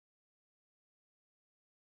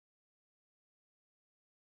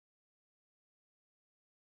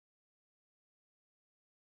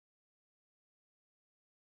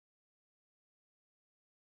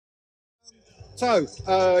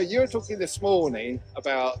So, you were talking this morning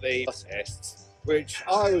about the tests, which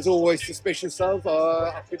I was always suspicious of.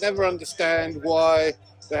 I could never understand why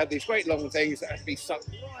they had these great long things that had to be sucked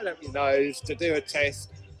right up your nose to do a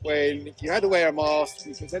test when you had to wear a mask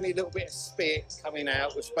because any little bit of spit coming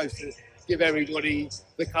out was supposed to give everybody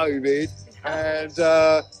the COVID. And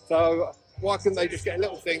so why couldn't they just get a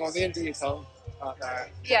little thing on the end of your tongue like that?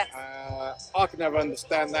 Yes. I could never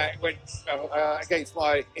understand that. It went against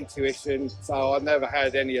my intuition, so I've never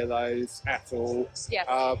had any of those at all. Yes.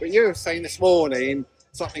 But you were saying this morning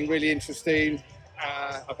something really interesting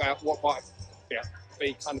about what might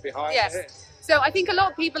be kind of behind it. So I think a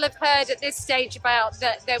lot of people have heard at this stage about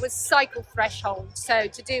that there was cycle threshold. So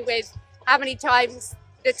to do with how many times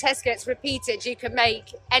the test gets repeated, you can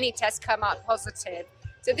make any test come up positive.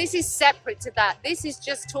 So this is separate to that. This is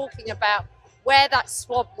just talking about where that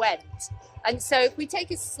swab went. And so if we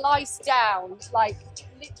take a slice down, like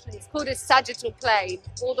literally it's called a sagittal plane,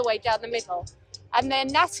 all the way down the middle. And the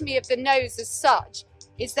anatomy of the nose as such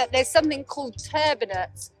is that there's something called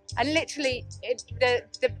turbinates. And literally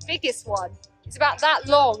the biggest one is about that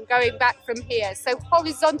long going back from here. So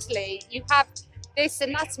horizontally, you have this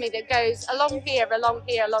anatomy that goes along here, along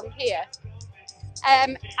here, along here.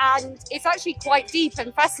 And it's actually quite deep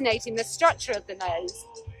and fascinating, the structure of the nose.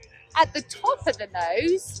 At the top of the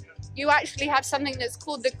nose, you actually have something that's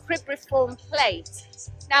called the cribriform plate.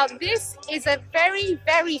 Now, this is a very,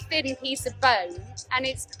 very thin piece of bone, and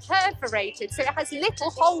it's perforated, so it has little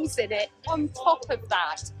holes in it on top of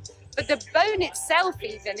that. But the bone itself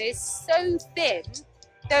even is so thin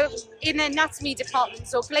that in anatomy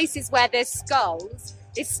departments or places where there's skulls,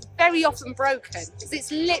 it's very often broken because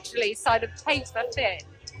it's literally side of paper thin.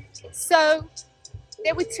 So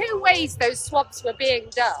there were two ways those swabs were being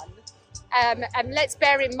done. And let's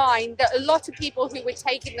bear in mind that a lot of people who were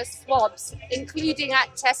taking the swabs, including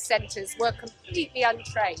at test centres, were completely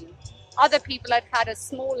untrained. Other people had had a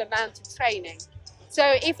small amount of training.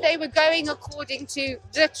 So if they were going according to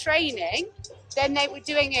the training, then they were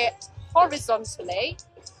doing it horizontally,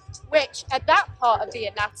 which at that part of the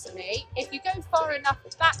anatomy, if you go far enough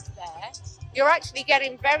back there, you're actually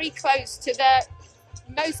getting very close to the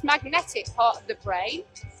most magnetic part of the brain.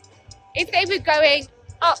 If they were going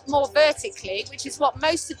up more vertically, which is what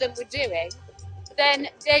most of them were doing, then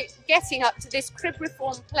they're getting up to this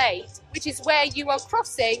cribriform plate, which is where you are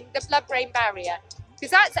crossing the blood-brain barrier.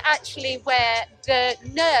 Because that's actually where the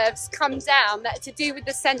nerves come down that are to do with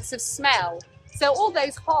the sense of smell. So all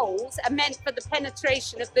those holes are meant for the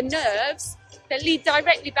penetration of the nerves that lead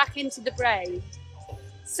directly back into the brain.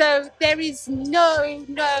 So there is no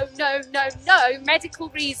medical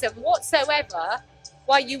reason whatsoever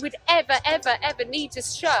why you would ever need to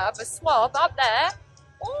shove a swab up there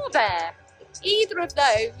or there. Either of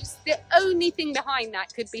those, the only thing behind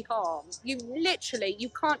that could be harm. You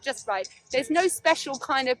can't just there's no special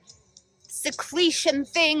kind of secretion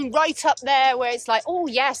thing right up there where it's like, oh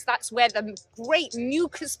yes, that's where the great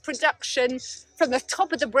mucus production from the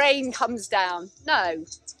top of the brain comes down. No,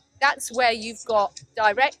 that's where you've got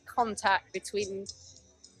direct contact between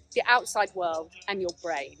the outside world and your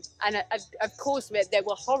brain. And of course, there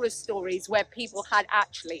were horror stories where people had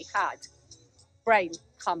actually had brain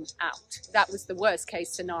come out. That was the worst case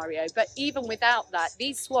scenario. But even without that,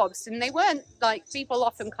 these swabs, and they weren't like, people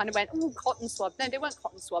often kind of went, oh, cotton swab. No, they weren't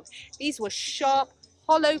cotton swabs. These were sharp,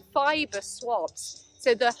 hollow fiber swabs.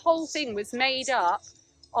 So the whole thing was made up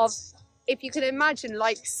of, if you can imagine,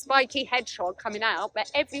 like spiky hedgehog coming out,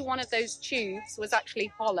 but every one of those tubes was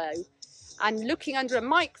actually hollow. And looking under a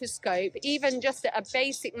microscope, even just at a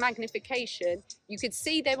basic magnification, you could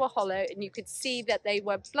see they were hollow and you could see that they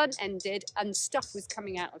were blunt-ended and stuff was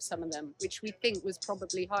coming out of some of them, which we think was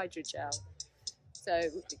probably hydrogel. So,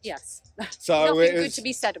 yes, so nothing good to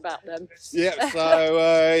be said about them. Yeah,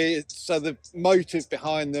 so the motive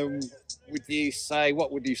behind them,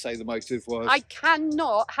 what would you say the motive was? I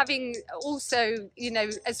cannot, having also,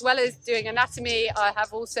 as well as doing anatomy, I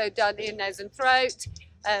have also done ear, nose and throat.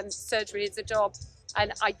 Surgery is a job,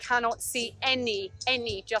 and I cannot see any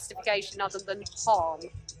justification other than harm.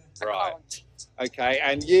 Right. Okay,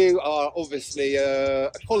 and you are obviously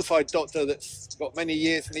a qualified doctor that's got many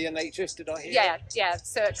years in the NHS, did I hear? Yeah,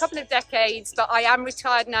 so a couple of decades, but I am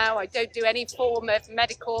retired now. I don't do any form of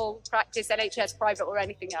medical practice, NHS, private or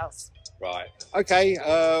anything else. Right, okay,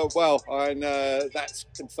 and that's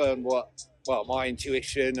confirmed my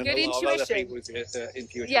intuition and a lot of other people's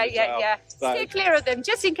intuition. Yeah. So, steer clear of them,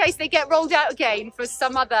 just in case they get rolled out again for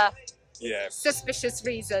some other suspicious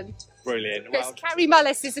reason. Brilliant. Because Carrie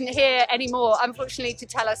Mullis isn't here anymore, unfortunately, to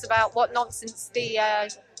tell us about what nonsense the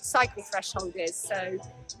cycle threshold is. So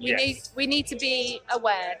we need to be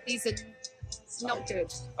aware. These are not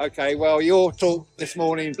good. Okay, well, your talk this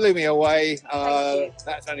morning blew me away. Thank you.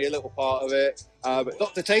 That's only a little part of it. But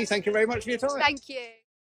Dr. T, thank you very much for your time. Thank you.